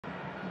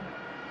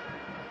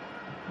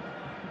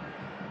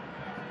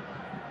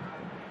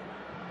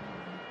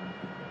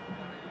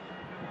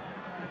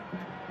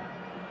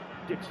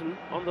Dixon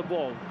on the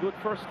ball. Good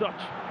first touch.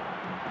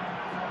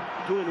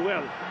 Doing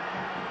well.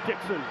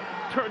 Dixon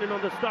turning on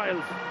the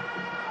styles.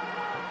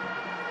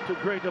 To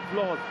great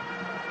applause.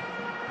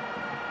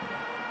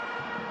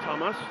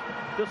 Thomas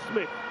to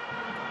Smith.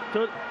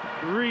 To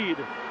Reed.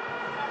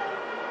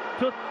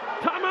 To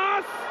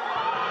Thomas.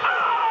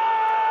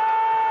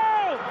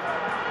 Oh!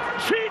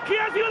 Cheeky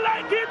as you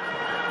like it.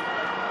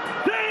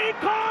 They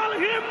call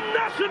him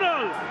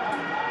national.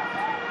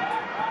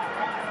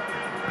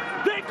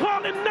 They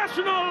call him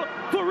national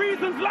for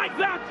reasons like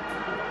that.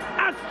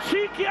 As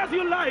cheeky as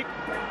you like.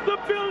 The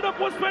build-up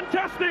was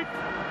fantastic.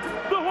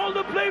 The hold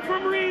the play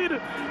from Reed.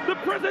 The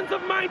presence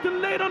of mind to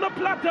lay it on a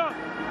platter.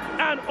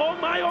 And oh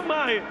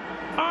my,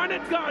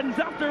 Arnett Gardens,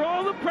 after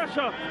all the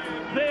pressure,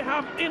 they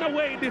have in a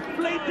way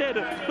deflated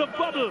the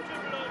bubble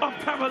of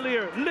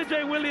Cavalier.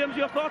 Lijay Williams,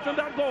 your thoughts on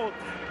that goal?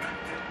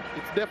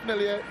 It's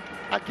definitely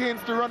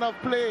against the run of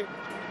play.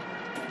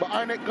 But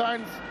Arnett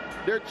Gardens,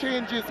 their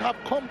changes have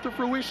come to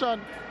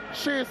fruition.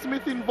 Shea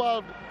Smith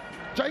involved.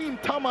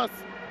 Jaheim Thomas,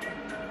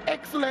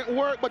 excellent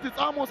work, but it's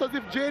almost as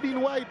if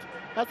Jaden White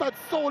has had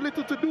so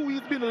little to do.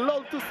 He's been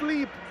lulled to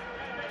sleep.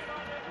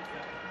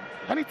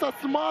 And it's a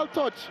small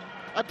touch.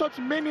 A touch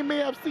many may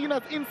have seen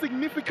as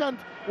insignificant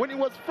when it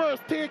was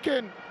first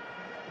taken.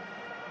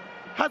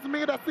 Has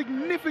made a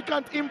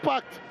significant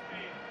impact.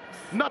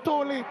 Not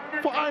only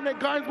for Arnett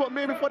Gardens, but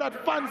maybe for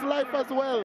that fan's life as well.